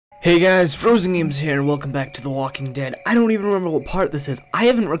Hey guys, Frozen Games here, and welcome back to The Walking Dead. I don't even remember what part this is. I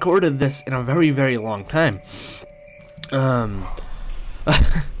haven't recorded this in a very, very long time. Like,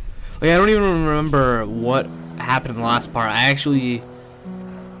 I don't even remember what happened in the last part. I actually...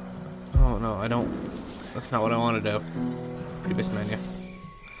 Oh, no, I don't... That's not what I want to do. Previous menu.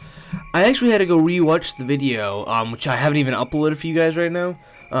 I actually had to go rewatch the video, which I haven't even uploaded for you guys right now.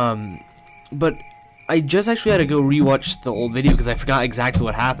 But... I just actually had to go rewatch the old video because I forgot exactly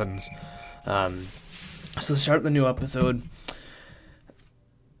what happens. So start the new episode.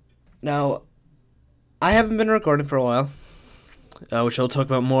 Now, I haven't been recording for a while, which I'll talk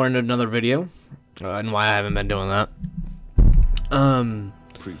about more in another video, and why I haven't been doing that.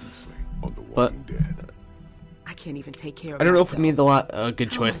 Previously on The Walking Dead. I can't even take care of I don't know if myself. we made a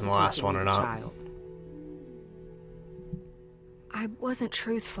good choice in the last one or not. I wasn't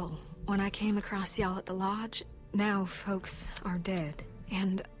truthful when I came across y'all at the lodge. Now folks are dead,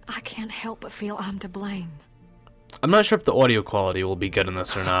 and I can't help but feel I'm to blame. I'm not sure if the audio quality will be good in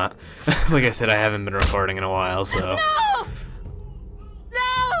this or not. Like I said, I haven't been recording in a while, so... No!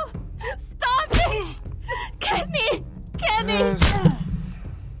 No! Stop it! Kenny! Kenny!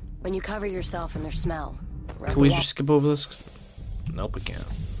 When you cover yourself in their smell. Can we just skip over this? Nope, we can't.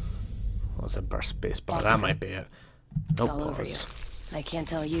 What's that bar space bar? That might be it. It's Nope, all over you. pause. I can't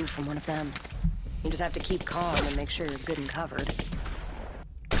tell you from one of them. You just have to keep calm and make sure you're good and covered.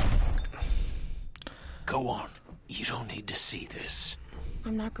 Go on. You don't need to see this.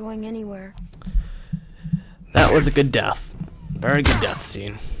 I'm not going anywhere. That was a good death. Very good death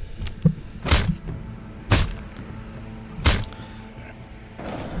scene.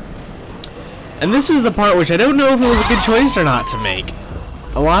 And this is the part which I don't know if it was a good choice or not to make.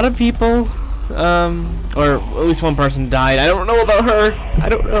 A lot of people, or at least one person died. I don't know about her. I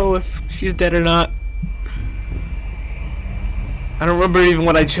don't know if she's dead or not. I don't remember even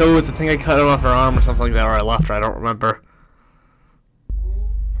what I chose. I think I cut off her arm or something like that, or I left her. I don't remember.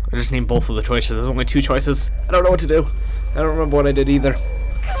 I just named both of the choices. There's only two choices. I don't know what to do. I don't remember what I did either.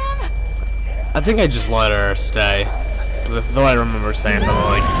 I think I just let her stay. Because though I remember saying something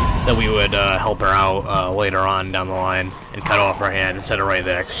like that we would help her out later on down the line and cut off her hand and set her right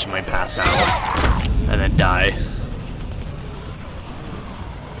there because she might pass out and then die.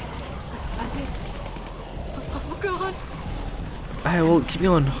 Oh God! Alright, well, keep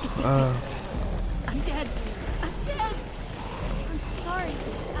going. I'm dead! I'm dead! I'm sorry.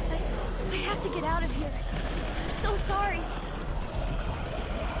 I have to get out of here. I'm so sorry.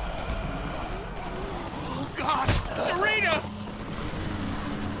 Oh God! Serena!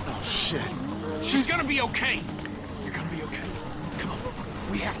 Oh shit. She's gonna be okay. You're gonna be okay. Come on.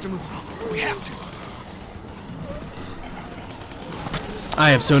 We have to move. We have to.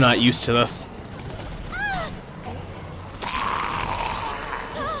 I am so not used to this.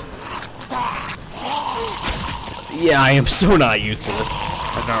 Yeah, I am so not used to this.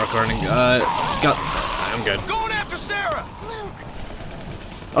 I'm not recording. I'm good. Going after Sarah!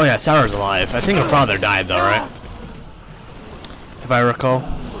 Oh yeah, Sarah's alive. I think her father died though, right? If I recall.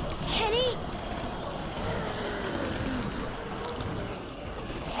 Kenny?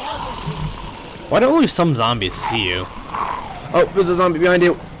 Why don't only some zombies see you? Oh, there's a zombie behind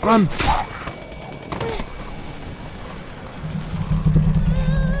you. Come.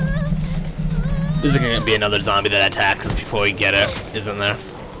 There's gonna be another zombie that attacks us before we get it, isn't there?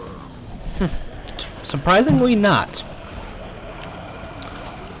 Surprisingly not.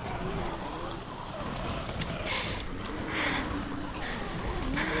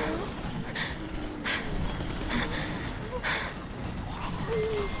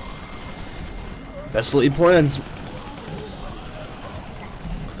 Best laid plans.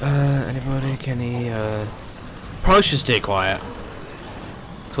 Anybody? Kenny? Probably should stay quiet.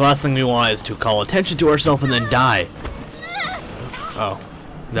 So the last thing we want is to call attention to ourselves and then die. Oh.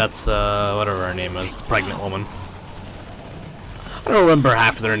 That's, whatever her name is. The pregnant woman. I don't remember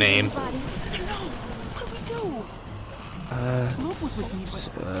half of their names. I know. What do we do? Luke was with me, but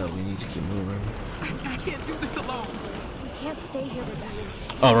We need to keep moving. I can't do this alone. We can't stay here, Rebecca.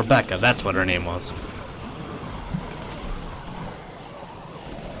 Oh, Rebecca. That's what her name was.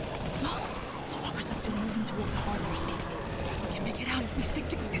 Look, the walkers are still moving toward the hardware store. We can make it out if we stick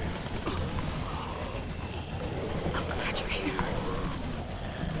together. I'm glad you're here.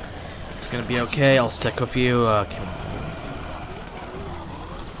 It's gonna be okay. I'll stick with you. Are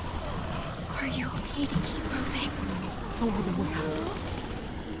you okay to keep moving? No other way out.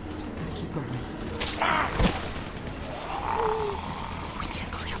 Just gotta keep going. We need a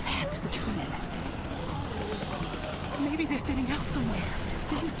clear path to the trees. Maybe they're thinning out somewhere.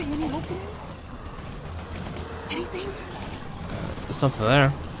 Did you see any openings? Anything? There's something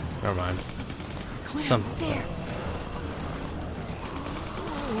there. Never mind. Clem, Some- there.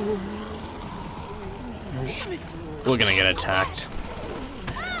 Damn it. We're gonna get attacked.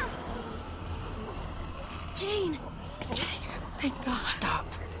 Jane! Thank God. Stop.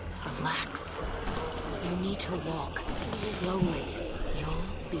 Relax. You need to walk slowly. You'll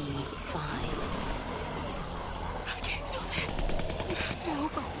be fine. I can't do this. You have to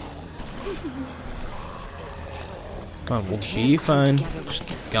help us. Come on, we'll Can't be come fine. together Just like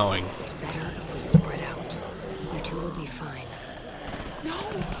keep this. going. It's better if we spread out. You two will be fine. No,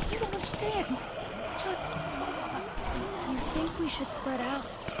 you don't understand. Just You think we should spread out?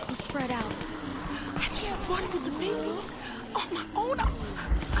 We'll spread out. I can't run with the baby on my own.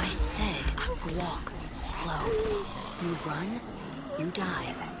 I said walk slow. You run, you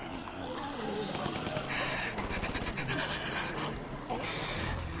die.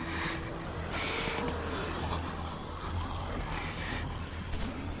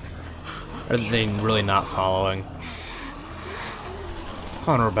 Are they really not following?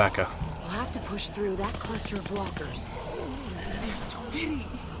 Come on, Rebecca. We'll have to push through that cluster of walkers. There's too many.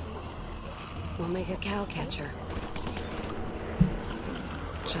 We'll make a cow catcher.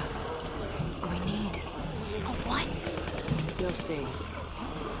 Just... we need... A what? You'll see.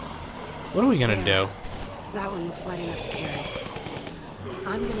 What are we gonna do? That one looks light enough to carry.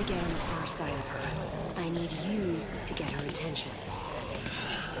 I'm gonna get on the far side of her. I need you to get her attention.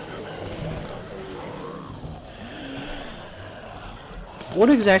 What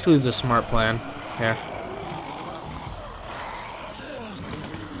exactly is a smart plan here?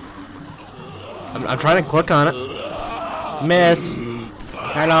 I'm trying to click on it. Miss.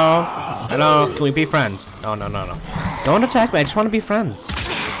 Hello. Hello. Can we be friends? No, no, no, no. Don't attack me. I just want to be friends.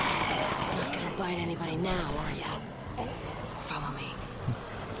 Not gonna bite anybody now, are ya? Follow me.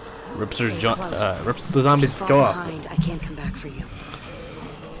 Rips Stay close. rips the zombie's If you fall jaw off. behind, I can't come back for you.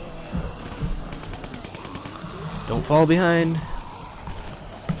 Don't fall behind.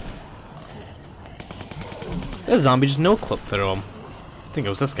 This zombie just no-clip through him. I think it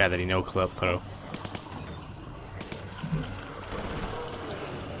was this guy that he no-clip through.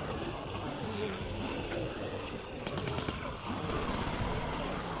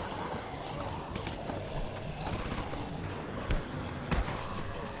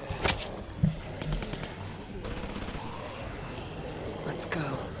 Let's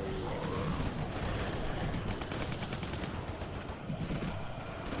go.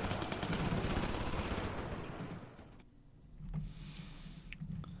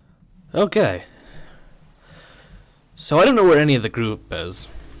 Okay. So I don't know where any of the group is.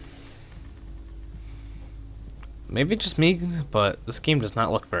 Maybe it's just me, but this game does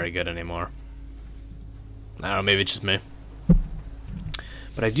not look very good anymore. I don't know, maybe it's just me.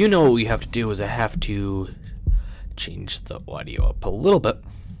 But I do know what we have to do is I have to change the audio up a little bit.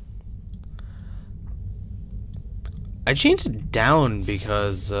 I changed it down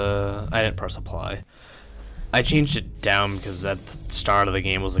because I didn't press apply. I changed it down because at the start of the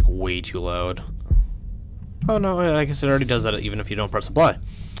game was like way too loud. Oh no, I guess it already does that even if you don't press apply.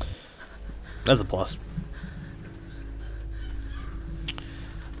 That's a plus.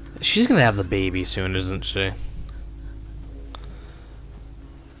 She's gonna have the baby soon, isn't she?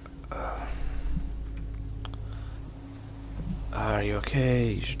 Are you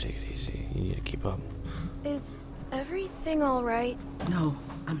okay? You should take it easy. You need to keep up. Is everything all right? No,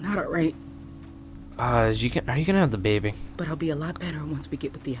 I'm not alright. Are you gonna have the baby? But I'll be a lot better once we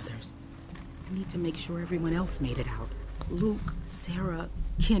get with the others. I need to make sure everyone else made it out. Luke, Sarah,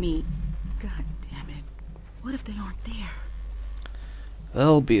 Kenny. God damn it. What if they aren't there?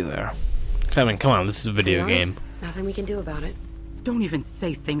 They'll be there. Come on, this is a video They aren't. game. Nothing we can do about it. Don't even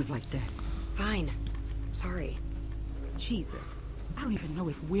say things like that. Fine. Sorry. Jesus. I don't even know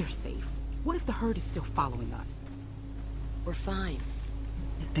if we're safe. What if the herd is still following us? We're fine.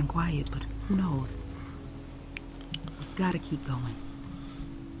 It's been quiet, but who knows? We've gotta keep going.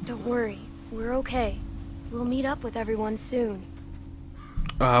 Don't worry. We're okay. We'll meet up with everyone soon.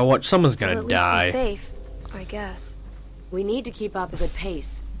 What? Someone's We'll gonna at least die. be safe, I guess. We need to keep up a good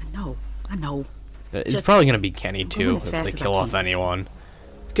pace. I know. It's Just probably gonna be Kenny going too as if fast they as I kill off can. anyone.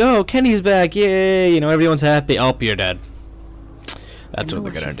 Go, Kenny's back! Yay! You know everyone's happy. Oh, you're dead. That's I what know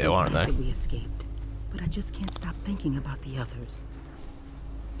they're I gonna should do, feel aren't bad they? that we escaped, but I just can't stop thinking about the others.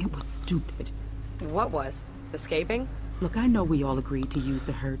 It was stupid. What was? Escaping? Look, I know we all agreed to use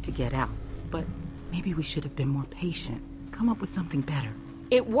the herd to get out, but maybe we should have been more patient. Come up with something better.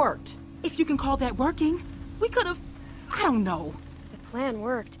 It worked. If you can call that working, we could have... I don't know. The plan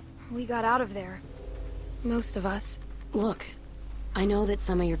worked. We got out of there. Most of us. Look, I know that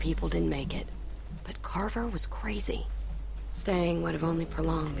some of your people didn't make it, but Carver was crazy. Staying would have only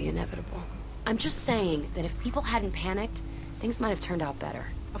prolonged the inevitable. I'm just saying that if people hadn't panicked, things might have turned out better.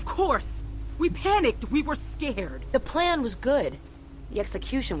 Of course! We panicked. We were scared. The plan was good. The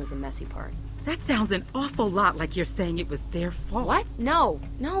execution was the messy part. That sounds an awful lot like you're saying it was their fault. What? No.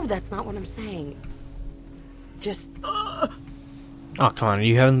 No, that's not what I'm saying. Just... Oh, come on. Are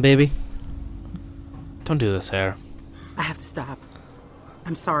you having the baby? Don't do this, Sarah. I have to stop.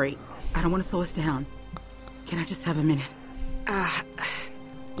 I'm sorry. I don't want to slow us down. Can I just have a minute?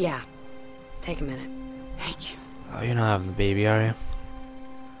 Yeah. Take a minute. Thank you. Oh, you're not having the baby, are you?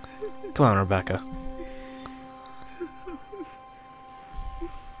 Come on, Rebecca.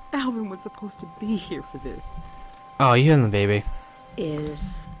 Alvin was supposed to be here for this. Oh, you having the baby?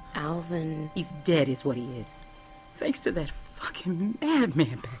 Is Alvin... He's dead is what he is. Thanks to that fucking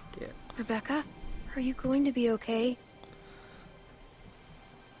madman back there. Rebecca, are you going to be okay?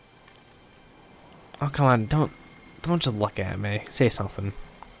 Oh, come on. Don't just look at me. Say something.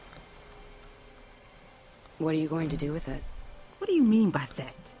 What are you going to do with it? What do you mean by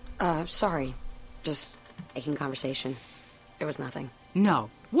that? Sorry. Just making conversation. There was nothing. No.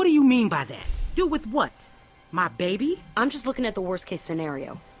 What do you mean by that? Do with what? My baby? I'm just looking at the worst case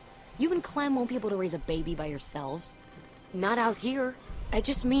scenario. You and Clem won't be able to raise a baby by yourselves. Not out here. I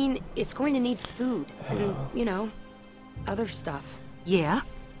just mean it's going to need food and, you know, other stuff. Yeah.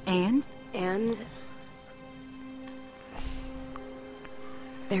 And? And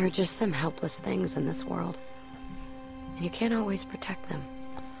there are just some helpless things in this world. And you can't always protect them.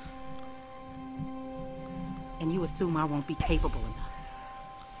 And you assume I won't be capable enough.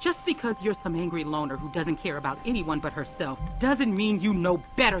 Just because you're some angry loner who doesn't care about anyone but herself doesn't mean you know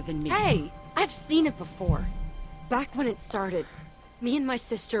better than me. Hey, I've seen it before. Back when it started, me and my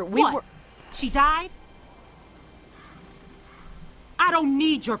sister, we were... She died? I don't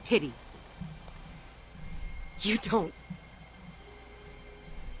need your pity. You don't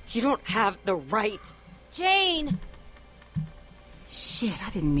have the right. Jane! Shit,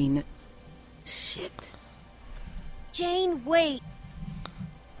 I didn't mean it. Shit. Jane, wait.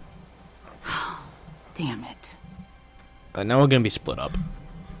 Damn it. Now we're gonna be split up.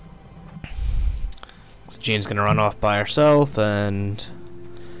 So Jean's gonna run off by herself, and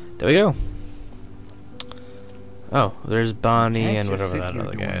there we go. Oh, there's Bonnie and whatever that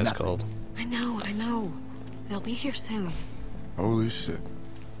other guy is called. I know. They'll be here soon. Holy shit.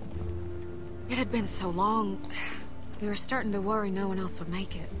 It had been so long. We were starting to worry no one else would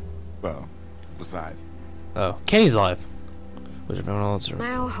make it. Well, besides. Oh, Kenny's alive. Which everyone else are.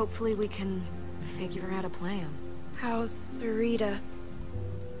 Now, hopefully we can figure out a plan. How's Sarita?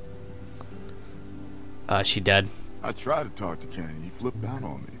 She dead. I tried to talk to Kenny. He flipped out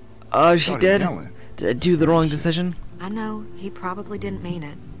on me. She Started dead? yelling. Did I do the wrong decision? I know, he probably didn't mean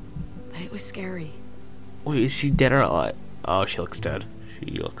it. But it was scary. Wait, is she dead or alive? Oh, she looks dead.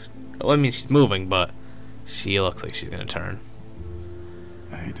 She looks... Well, I mean, she's moving, but she looks like she's gonna turn.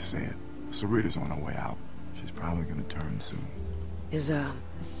 I hate to say it. Sarita's on her way out. She's probably gonna turn soon. Is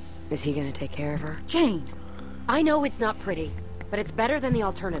he gonna take care of her? Jane! I know it's not pretty, but it's better than the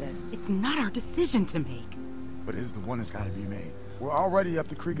alternative. It's not our decision to make. But it's the one that's gotta be made. We're already up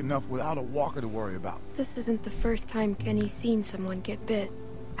the creek enough without a walker to worry about. This isn't the first time Kenny's seen someone get bit.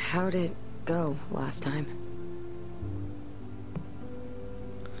 How'd it go last time?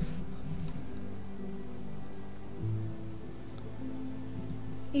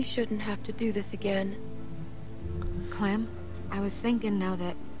 You shouldn't have to do this again. Clem, I was thinking now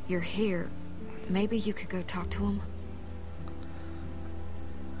that you're here, maybe you could go talk to him.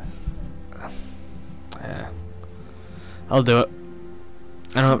 Yeah. I'll do it.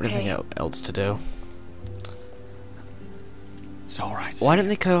 I don't have anything else to do. It's all right. Why didn't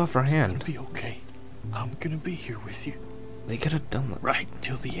they cut off her It's hand? gonna be okay. I'm gonna be here with you. They could have done that. Right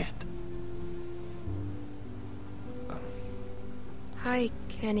till the end. Hi,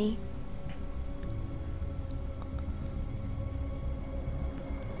 Kenny.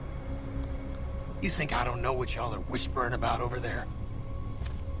 You think I don't know what y'all are whispering about over there?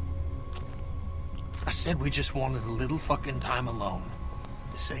 I said we just wanted a little fucking time alone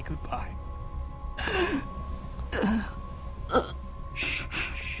to say goodbye. Shh,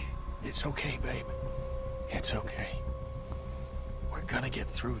 shh, shh. It's okay, babe. It's okay. We're gonna get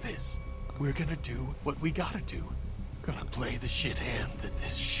through this. We're gonna do what we gotta do. Gonna play the shit hand that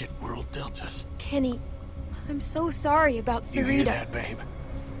this shit world dealt us. Kenny, I'm so sorry about You hear Sarita. that, babe?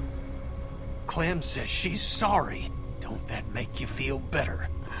 Clem says she's sorry. Don't that make you feel better?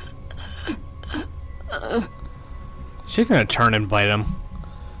 She's gonna turn and bite him.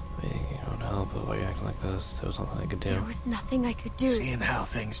 You don't help it. Why you acting like this? There was nothing I could do. There was nothing I could do. Seeing how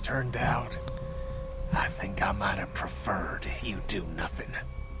things turned out. I think I might have preferred you do nothing.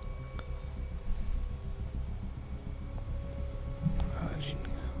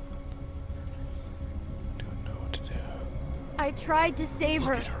 Don't know what to do. I tried to save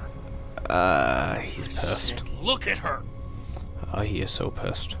her. Look at her. He's I pissed. said, look at her. Oh, he is so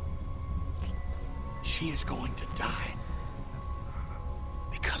pissed. She is going to die.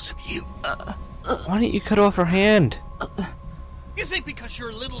 Because of you. Why didn't you cut off her hand? You think because you're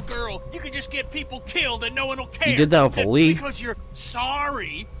a little girl, you can just get people killed and no one will care? You did that with Lee. Because you're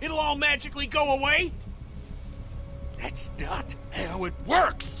sorry, it'll all magically go away? That's not how it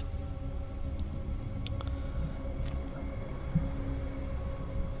works.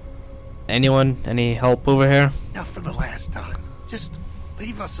 Anyone? Any help over here? Now for the last time, just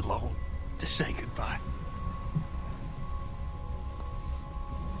leave us alone to say goodbye.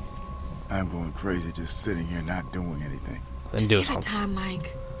 I'm going crazy just sitting here not doing anything. Then Just do give it something. time,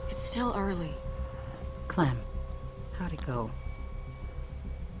 Mike. It's still early. Clem, how'd it go?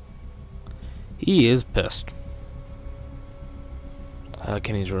 He is pissed.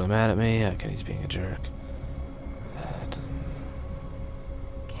 Kenny's really mad at me. Kenny's being a jerk.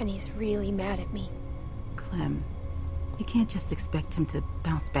 Kenny's really mad at me. Clem, you can't just expect him to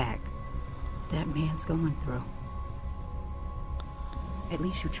bounce back. That man's going through. At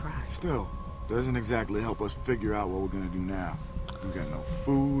least you try. Still, doesn't exactly help us figure out what we're gonna do now. We got no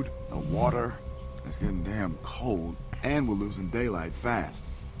food, no water. It's getting damn cold, and we're losing daylight fast.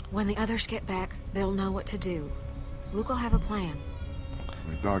 When the others get back, they'll know what to do. Luke will have a plan.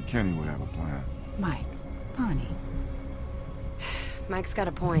 We thought Kenny would have a plan. Mike, Bonnie, Mike's got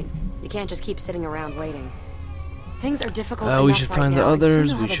a point. You can't just keep sitting around waiting. Things are difficult we enough should right find the now, and soon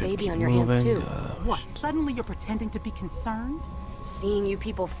others. you'll We have a should baby keep on your hands moving. too. what? Suddenly you're pretending to be concerned? Seeing you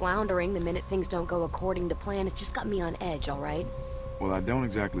people floundering the minute things don't go according to plan has just got me on edge, all right? Well, I don't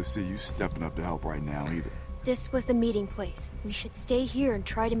exactly see you stepping up to help right now either. This was the meeting place. We should stay here and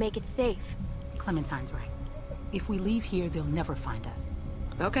try to make it safe. Clementine's right. If we leave here, they'll never find us.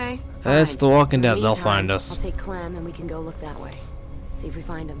 Okay. That's fine. The Walking In the Dead. They'll meantime, find us. I'll take Clem and we can go look that way. See if we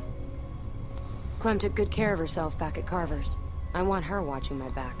find him. Clem took good care of herself back at Carver's. I want her watching my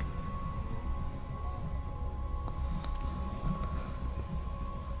back.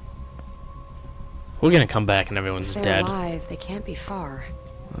 We're gonna come back and everyone's If they're dead. alive, they can't be far.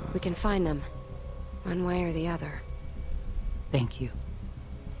 We can find them. One way or the other. Thank you.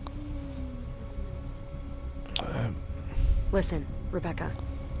 Listen, Rebecca.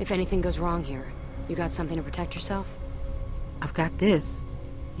 If anything goes wrong here, you got something to protect yourself? I've got this.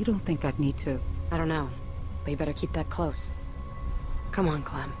 You don't think I'd need to... I don't know, but you better keep that close. Come on,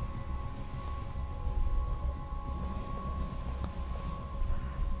 Clem.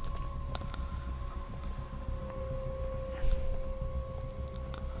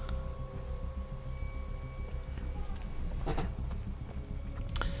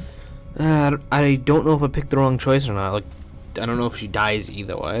 I don't know if I picked the wrong choice or not. Like, I don't know if she dies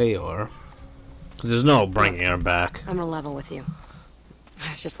either way or... Because there's no bringing her back. I'm gonna level with you. I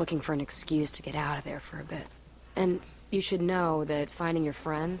was just looking for an excuse to get out of there for a bit. And you should know that finding your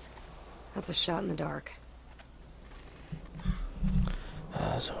friends, that's a shot in the dark.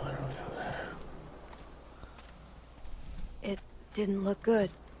 So where do we go there? It didn't look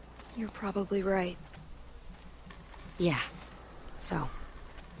good. You're probably right. Yeah. So,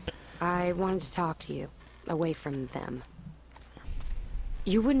 I wanted to talk to you, away from them.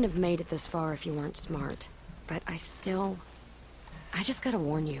 You wouldn't have made it this far if you weren't smart, but I just gotta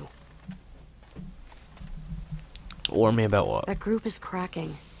warn you. Warn me about what? That group is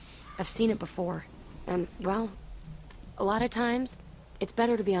cracking. I've seen it before. And, well, a lot of times, it's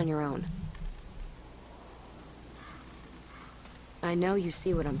better to be on your own. I know you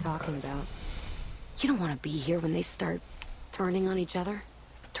see what I'm talking about. You don't want to be here when they start turning on each other.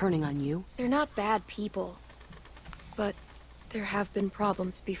 Turning on you. They're not bad people. But there have been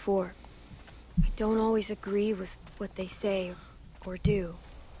problems before. I don't always agree with what they say or do.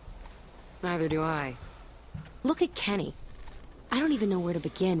 Neither do I. Look at Kenny. I don't even know where to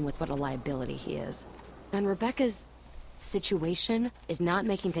begin with what a liability he is. And Rebecca's situation is not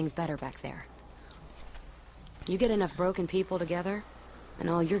making things better back there. You get enough broken people together, and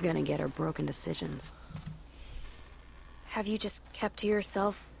all you're gonna get are broken decisions. Have you just kept to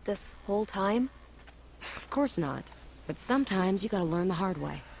yourself this whole time? Of course not. But sometimes you gotta learn the hard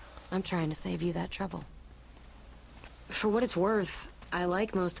way. I'm trying to save you that trouble. For what it's worth, I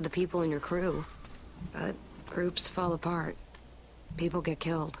like most of the people in your crew. But groups fall apart. People get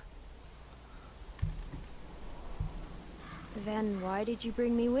killed. Then why did you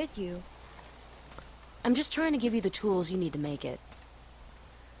bring me with you? I'm just trying to give you the tools you need to make it.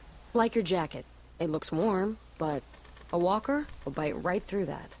 Like your jacket. It looks warm, but a walker will bite right through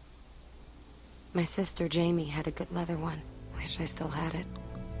that. My sister Jamie had a good leather one. Wish I still had it.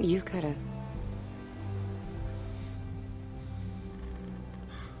 You could've.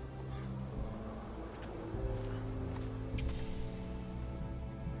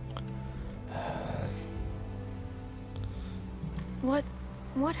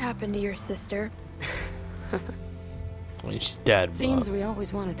 What happened to your sister? Well, she's dead, Seems but... we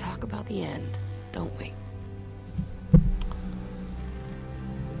always want to talk about the end, don't we?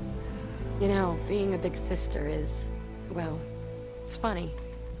 You know, being a big sister is, well, it's funny.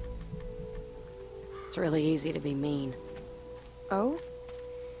 It's really easy to be mean. Oh?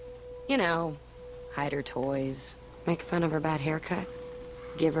 You know, hide her toys, make fun of her bad haircut,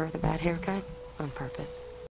 give her the bad haircut on purpose.